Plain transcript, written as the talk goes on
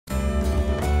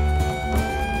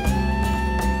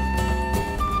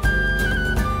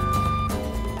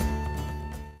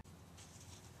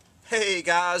Hey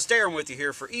guys, Darren with you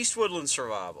here for East Woodland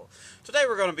Survival. Today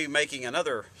we're going to be making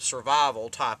another survival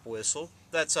type whistle.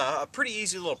 That's a pretty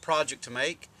easy little project to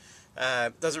make.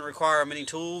 Doesn't require many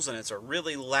tools, and it's a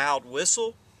really loud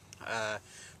whistle.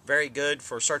 Very good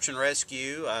for search and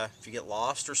rescue if you get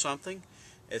lost or something.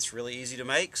 It's really easy to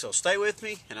make, so stay with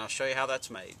me and I'll show you how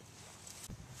that's made.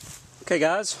 Okay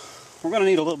guys, we're going to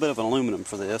need a little bit of aluminum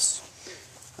for this.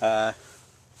 Let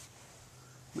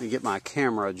me get my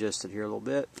camera adjusted here a little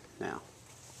bit now.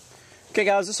 Okay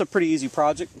guys, this is a pretty easy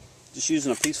project, just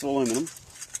using a piece of aluminum.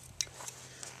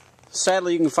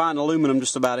 Sadly, you can find aluminum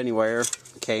just about anywhere.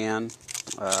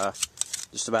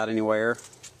 Just about anywhere.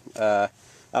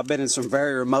 I've been in some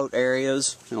very remote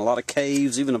areas, in a lot of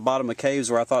caves, even the bottom of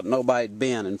caves where I thought nobody had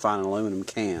been, and find an aluminum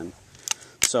can.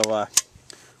 So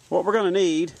what we're going to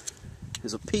need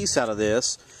is a piece out of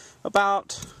this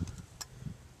about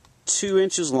 2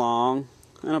 inches long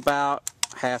and about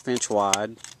 1/2 inch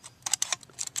wide.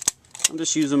 I'm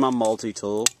just using my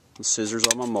multi-tool, the scissors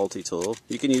on my multi-tool.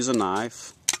 You can use a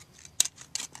knife.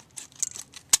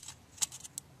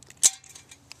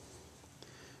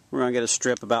 We're going to get a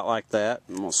strip about like that,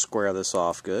 and we'll square this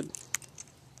off good.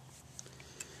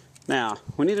 Now,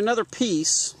 we need another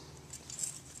piece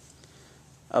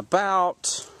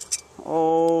about,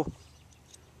 an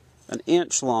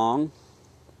inch long,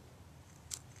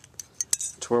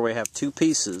 to where we have 2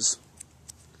 pieces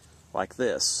like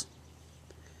this.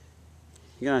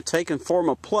 You're going to take and form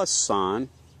a plus sign,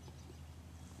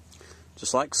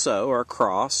 just like so, or a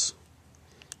cross,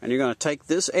 and you're going to take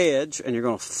this edge and you're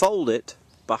going to fold it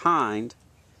behind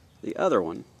the other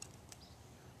one,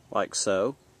 like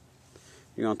so.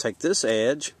 You're going to take this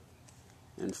edge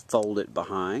and fold it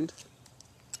behind,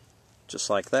 just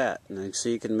like that. And you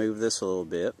see you can move this a little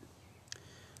bit.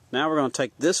 Now we're going to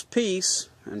take this piece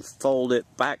and fold it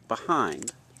back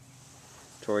behind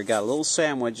to where we got a little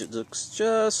sandwich that looks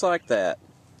just like that.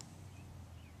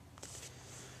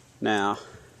 Now,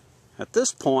 at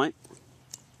this point,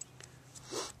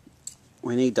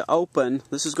 we need to open,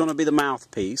 this is going to be the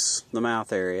mouthpiece, the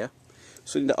mouth area.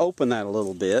 So we need to open that a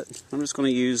little bit. I'm just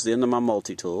going to use the end of my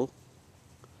multi-tool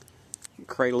and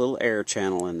create a little air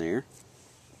channel in there,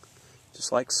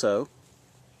 just like so.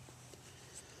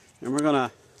 And we're going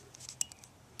to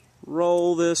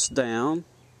roll this down.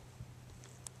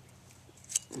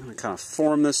 I'm going to kind of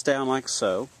form this down like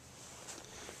so.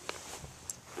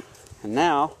 And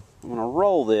now I'm going to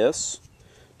roll this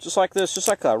just like this, just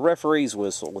like a referee's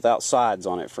whistle without sides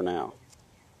on it for now.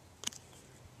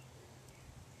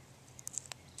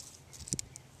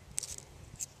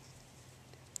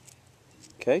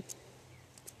 Okay.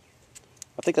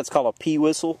 I think that's called a P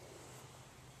whistle,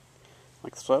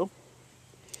 like so.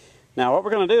 Now what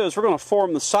we're going to do is we're going to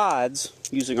form the sides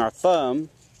using our thumb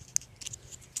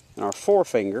and our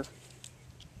forefinger.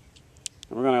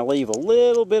 And we're going to leave a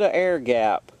little bit of air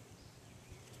gap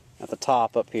at the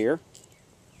top up here,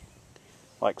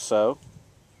 like so.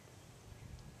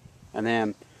 And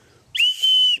then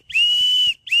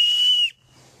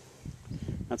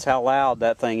that's how loud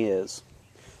that thing is.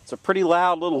 It's a pretty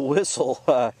loud little whistle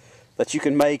that you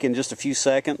can make in just a few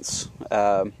seconds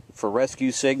for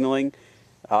rescue signaling.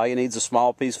 All you need is a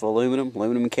small piece of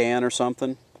aluminum can or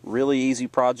something. Really easy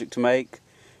project to make,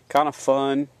 kind of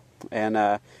fun,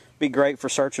 and be great for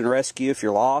search and rescue if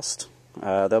you're lost.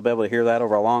 They'll be able to hear that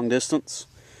over a long distance.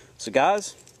 So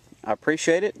guys, I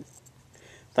appreciate it.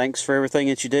 Thanks for everything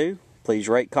that you do. Please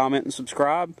rate, comment, and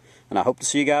subscribe, and I hope to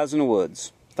see you guys in the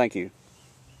woods. Thank you.